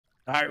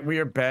All right, we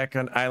are back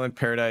on Island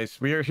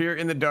Paradise. We are here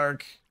in the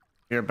dark.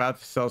 We are about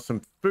to sell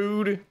some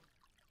food.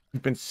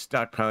 We've been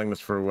stockpiling this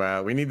for a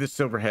while. We need the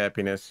silver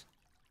happiness.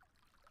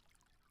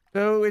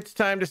 So it's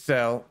time to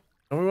sell.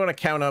 And we want to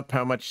count up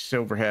how much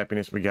silver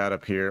happiness we got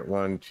up here.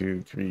 1,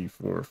 2, 3,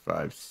 4,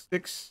 5,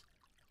 6.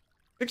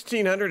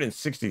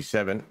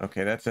 1,667.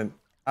 Okay, that's an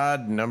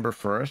odd number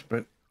for us,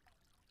 but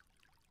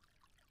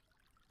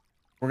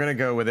we're going to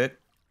go with it.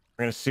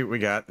 We're going to see what we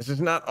got. This is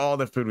not all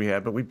the food we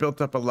have, but we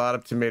built up a lot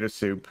of tomato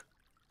soup.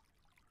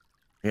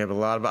 We have a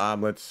lot of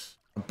omelets,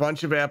 a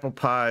bunch of apple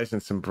pies,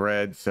 and some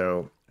bread.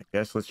 So I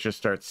guess let's just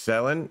start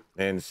selling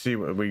and see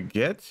what we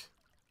get.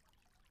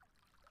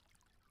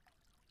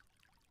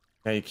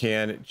 Now you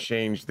can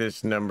change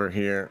this number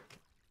here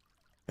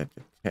at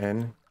the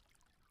 10.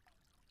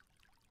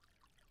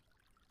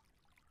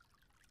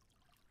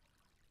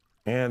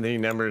 And the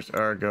numbers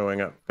are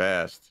going up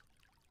fast.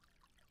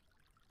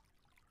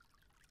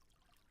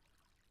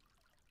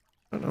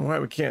 I don't know why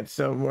we can't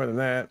sell more than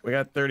that. We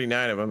got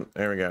 39 of them.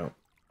 There we go.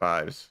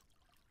 5s.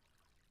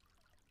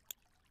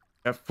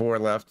 Got 4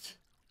 left.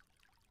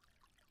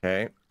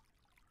 Okay.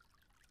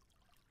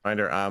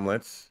 Find our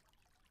omelets.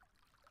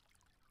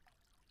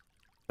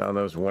 Sell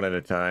those one at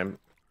a time.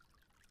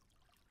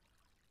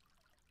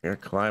 We're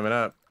climbing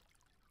up.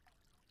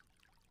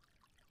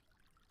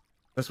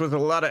 This was a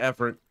lot of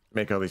effort to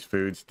make all these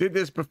foods. Did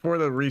this before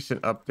the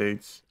recent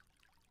updates,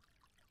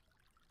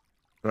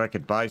 so I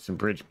could buy some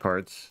bridge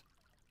parts.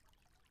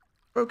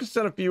 Focused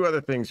on a few other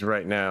things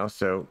right now,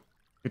 so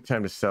good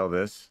time to sell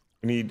this.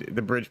 We need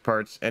the bridge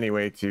parts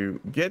anyway to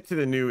get to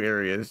the new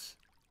areas,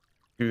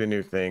 do the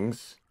new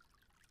things.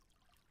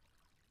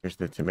 Here's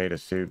the tomato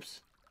soups.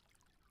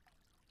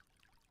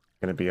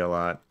 Gonna be a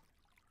lot.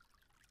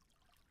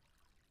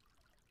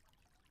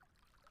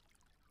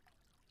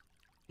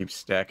 Keep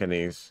stacking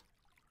these.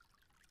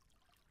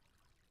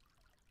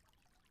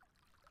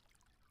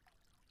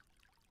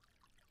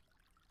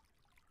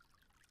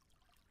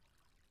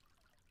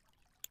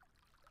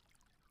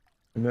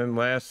 And then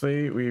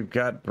lastly, we've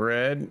got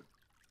bread.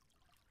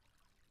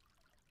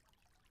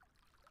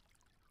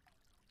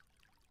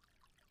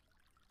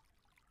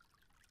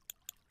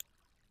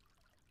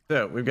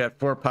 So we've got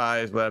 4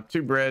 pies left,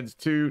 2 breads,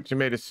 2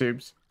 tomato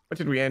soups. What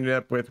did we end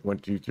up with? 1,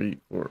 2, 3,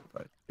 4,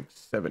 5, 6,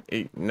 7,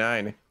 8,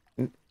 9.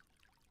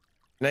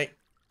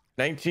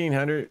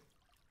 1,900.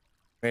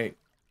 Wait,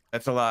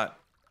 that's a lot.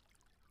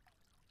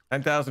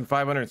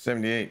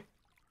 9,578.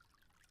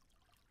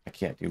 I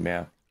can't do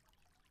math.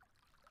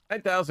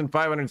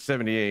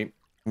 9,578.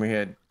 We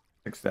had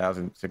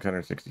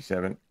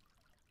 6,667.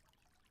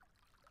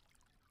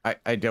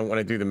 I don't want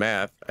to do the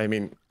math. I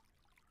mean,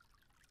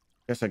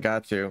 guess I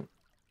got to.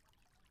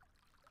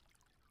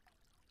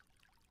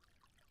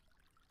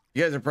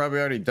 You guys have probably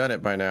already done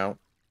it by now.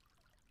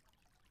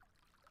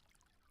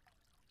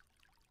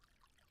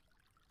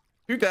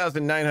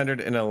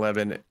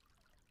 2,911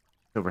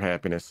 silver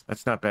happiness.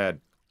 That's not bad.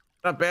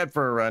 Not bad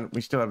for a run.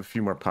 We still have a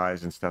few more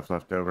pies and stuff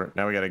left over.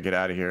 Now we got to get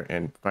out of here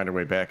and find our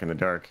way back in the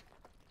dark.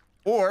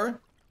 Or,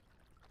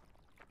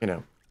 you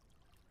know,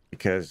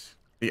 because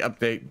the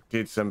update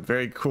did some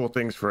very cool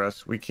things for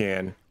us, we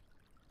can,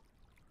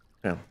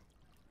 you know,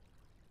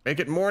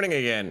 make it morning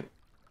again.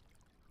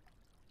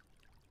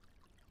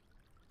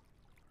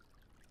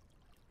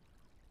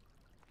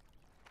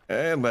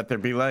 And let there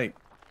be light.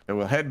 So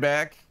we'll head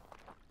back.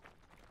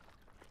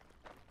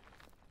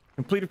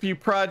 Complete a few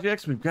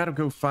projects. We've got to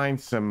go find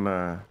some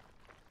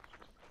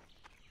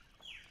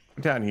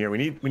down here. We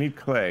need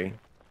clay.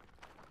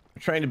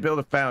 We're trying to build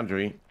a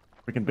foundry.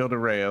 We can build a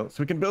rail.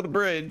 So we can build a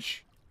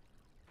bridge.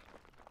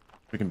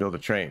 We can build a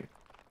train.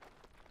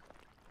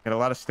 Got a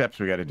lot of steps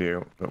we got to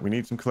do, but we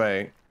need some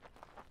clay.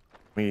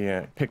 We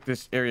picked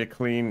this area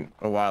clean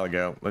a while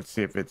ago. Let's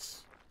see if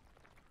it's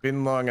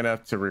been long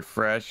enough to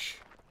refresh.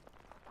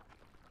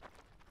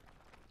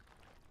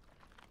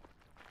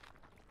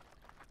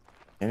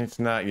 And it's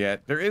not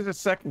yet. There is a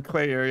second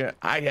clay area.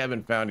 I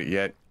haven't found it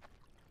yet.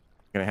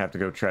 Gonna have to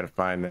go try to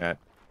find that.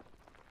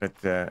 But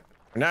for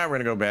now, we're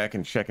gonna go back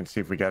and check and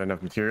see if we got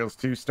enough materials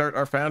to start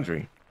our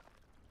foundry.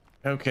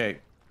 Okay,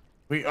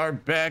 we are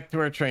back to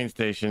our train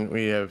station.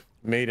 We have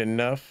made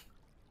enough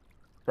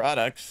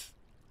products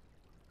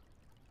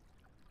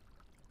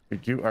to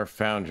do our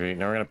foundry.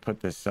 Now we're gonna put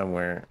this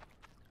somewhere.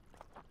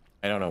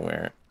 I don't know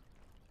where.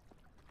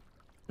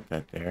 Put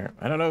that there.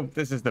 I don't know if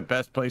this is the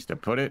best place to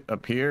put it.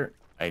 Up here.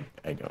 I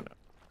don't know.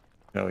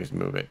 I can always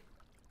move it.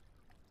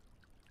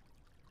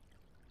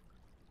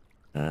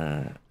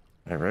 I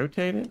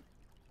rotate it?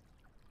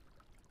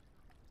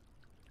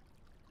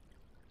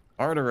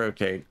 R to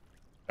rotate.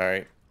 All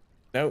right.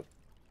 Nope.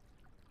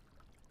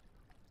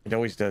 It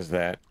always does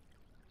that.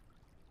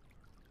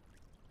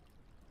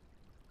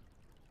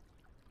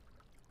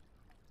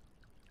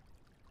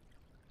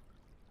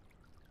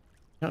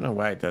 I don't know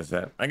why it does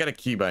that. I got a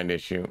keybind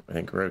issue. I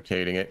think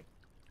rotating it.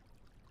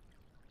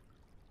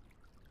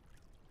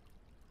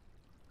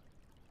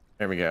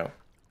 There we go.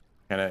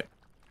 Kind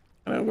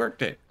of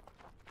worked it.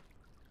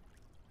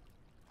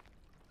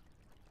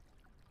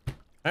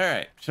 All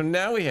right, so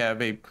now we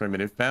have a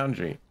primitive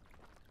foundry.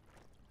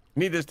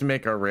 We need this to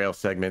make our rail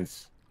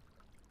segments.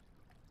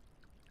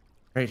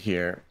 Right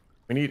here.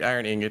 We need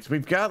iron ingots.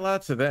 We've got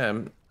lots of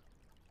them.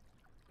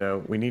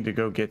 So we need to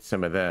go get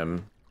some of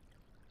them.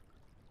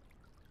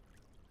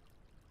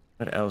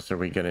 What else are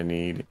we going to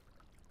need?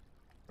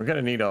 We're going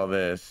to need all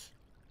this.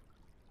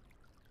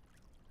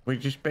 We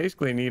just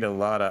basically need a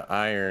lot of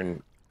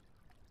iron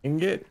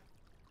ingot.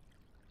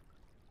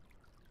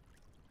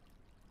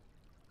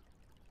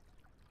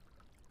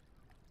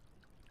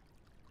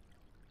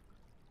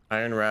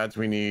 Iron rods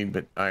we need,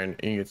 but iron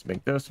ingots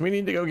make those. So we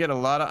need to go get a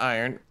lot of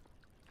iron,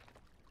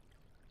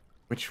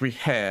 which we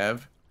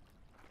have.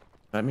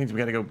 That means we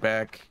got to go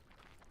back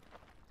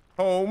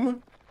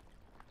home.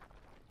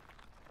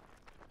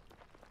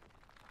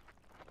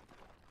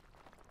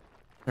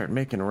 Start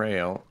making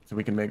rail so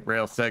we can make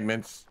rail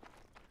segments.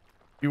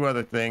 A few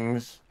other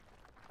things.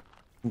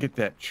 Get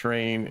that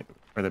train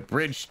or the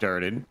bridge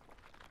started.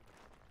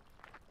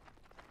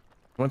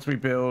 Once we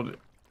build a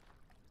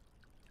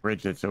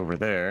bridge that's over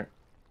there,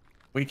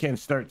 we can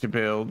start to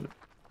build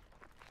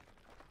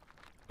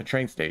a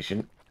train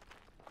station.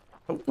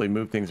 Hopefully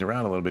move things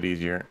around a little bit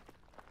easier.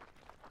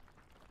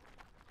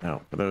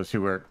 Now, for those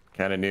who are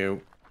kind of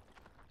new,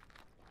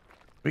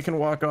 we can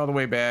walk all the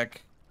way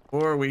back,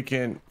 or we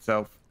can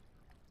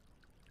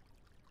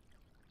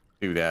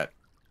do that.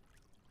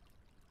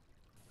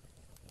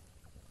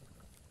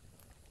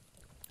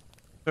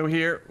 So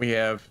here we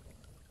have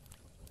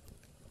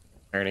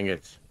iron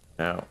ingots.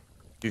 Now,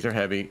 these are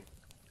heavy,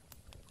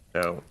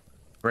 so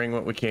bring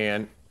what we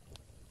can.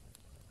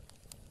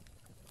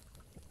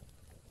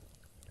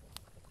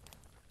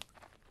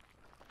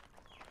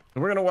 So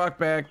we're gonna walk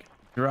back,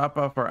 drop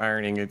off our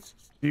iron ingots,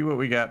 see what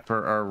we got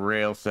for our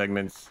rail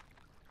segments,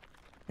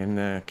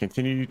 and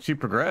continue to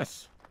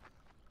progress.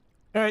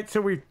 All right,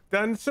 so we've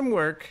done some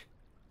work,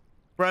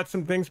 brought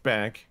some things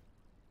back.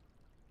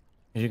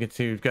 As you can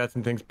see, we've got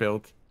some things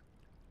built.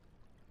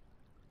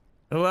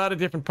 A lot of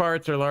different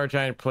parts, our large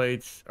iron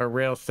plates, our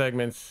rail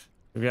segments.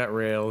 We've got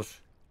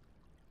rails.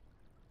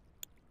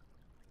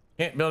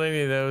 Can't build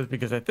any of those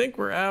because I think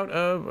we're out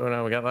of... Oh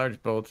no, we got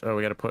large bolts. Oh,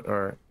 we got to put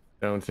our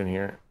stones in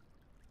here.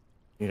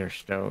 Need our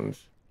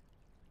stones.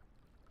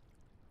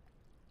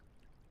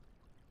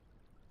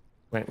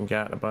 Went and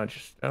got a bunch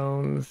of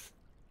stones.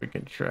 We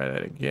can try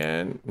that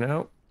again.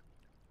 No.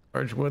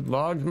 Large wood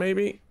logs,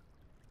 maybe?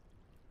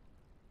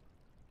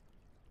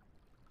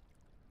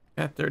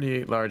 Got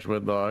 38 large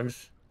wood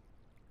logs.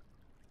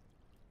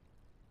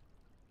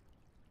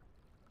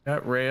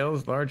 Got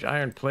rails, large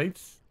iron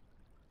plates.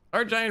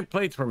 Large iron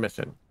plates we're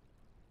missing.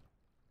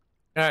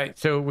 All right,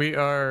 so we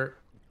are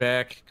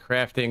back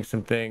crafting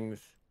some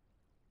things.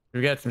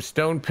 We've got some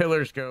stone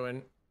pillars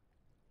going.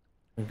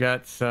 We've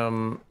got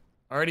some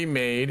already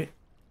made.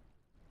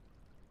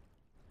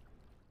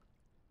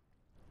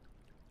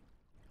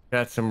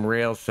 Got some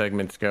rail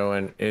segments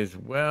going as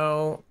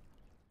well.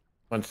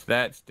 Once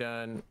that's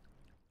done,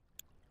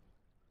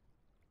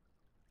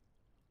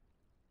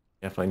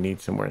 definitely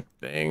need some more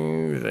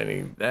things. I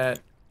need that.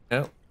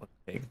 Oh, let's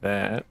take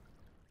that.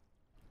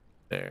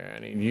 There, I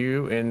need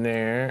you in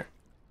there.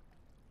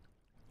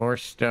 More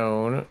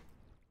stone.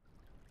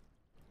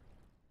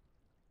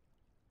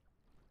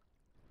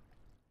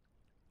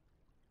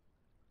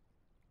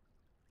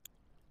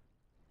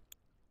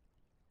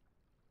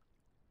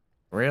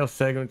 Rail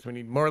segments. We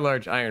need more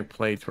large iron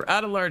plates. We're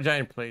out of large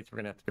iron plates. We're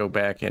gonna have to go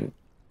back and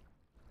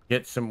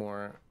get some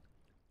more.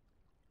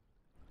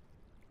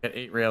 Got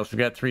 8 rails. We've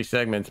got 3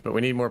 segments, but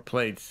we need more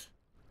plates.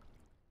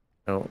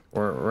 So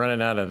we're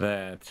running out of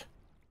that.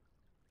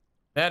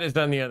 That is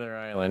on the other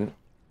island.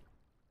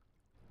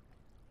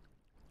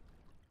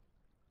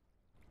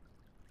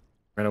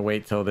 We're gonna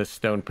wait till this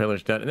stone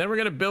pillar's done, and then we're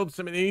gonna build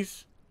some of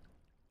these.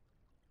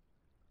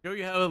 Show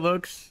you how it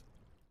looks,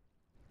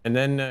 and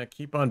then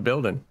keep on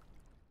building.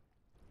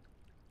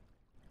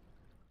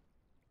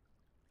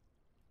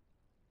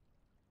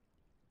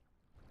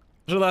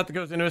 There's a lot that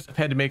goes into this. I've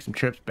had to make some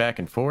trips back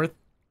and forth,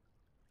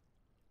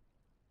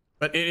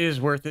 but it is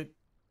worth it.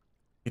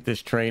 Get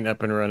this train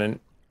up and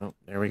running. Oh,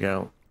 there we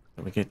go.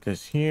 So we get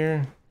this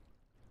here.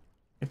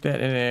 Get that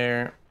in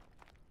there.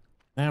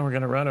 Now we're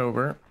gonna run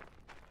over.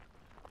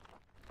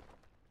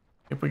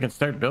 If we can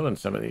start building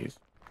some of these.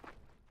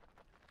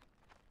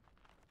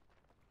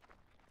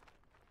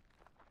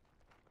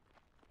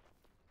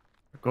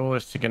 Our goal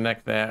is to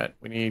connect that.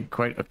 We need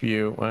quite a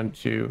few. 1,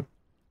 2,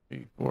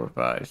 3, 4,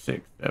 5,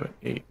 6, 7,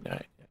 8,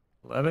 9,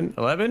 11,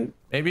 11,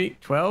 maybe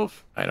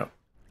 12. I don't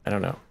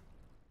know.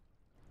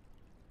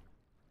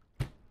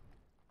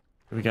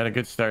 We got a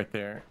good start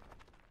there.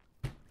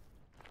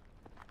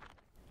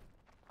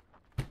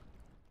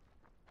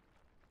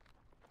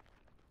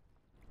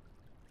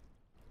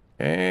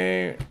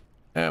 Okay,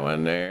 that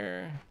one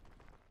there.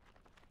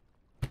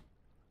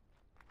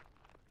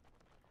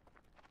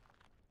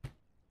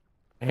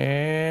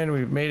 And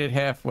we've made it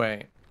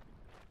halfway.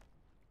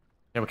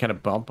 Yeah, we kind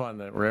of bump on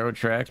the railroad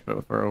tracks, but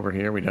if we're over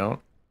here, we don't.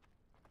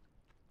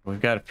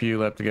 We've got a few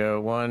left to go.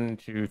 1,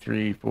 2,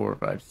 3, 4,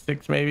 5,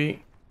 6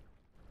 maybe.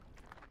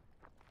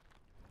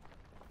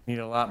 Need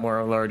a lot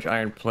more large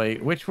iron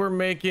plate, which we're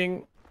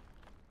making.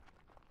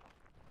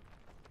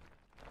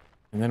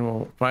 And then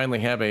we'll finally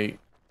have a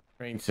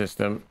train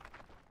system.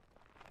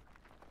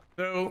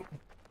 So,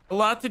 a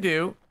lot to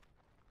do.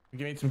 We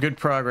made some good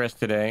progress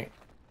today.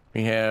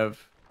 We have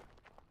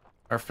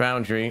our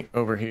foundry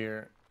over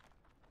here.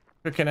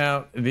 Cooking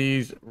out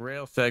these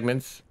rail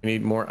segments. We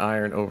need more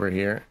iron over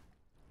here.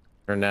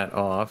 Turn that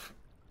off.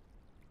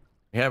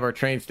 We have our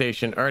train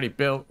station already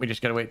built. We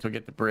just gotta wait till we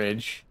get the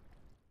bridge.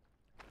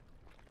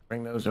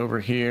 Bring those over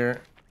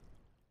here.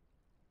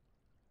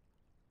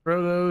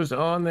 Throw those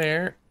on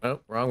there. Oh,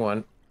 wrong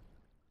one.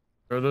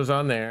 Throw those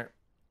on there.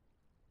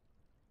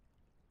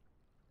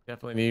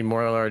 Definitely need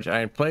more large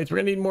iron plates. We're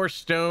gonna need more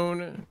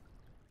stone.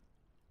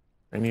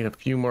 I need a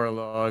few more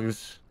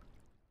logs.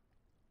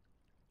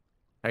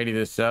 Tidy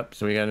this up.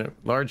 So we got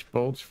large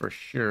bolts for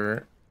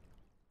sure.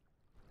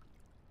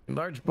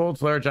 Large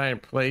bolts, large iron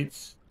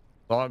plates.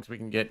 Logs we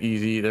can get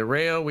easy. The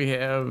rail we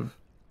have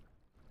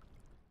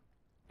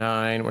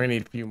 9. We're gonna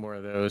need a few more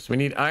of those. We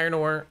need iron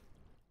ore.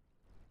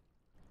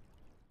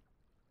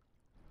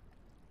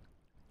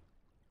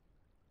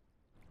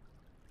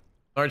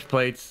 Large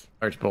plates,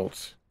 large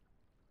bolts.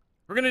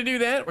 We're gonna do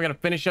that. We're gonna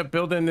finish up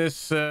building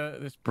this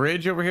this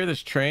bridge over here,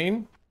 this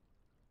train.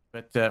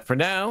 But for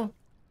now,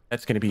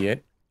 that's gonna be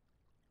it.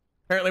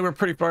 Apparently, we're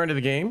pretty far into the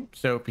game,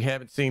 so if you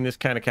haven't seen this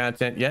kind of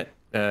content yet,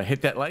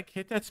 hit that like,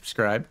 hit that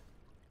subscribe.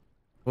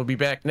 We'll be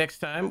back next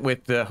time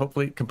with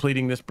hopefully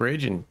completing this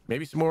bridge and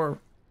maybe some more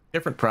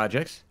different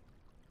projects.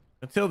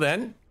 Until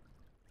then,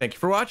 thank you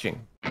for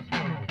watching.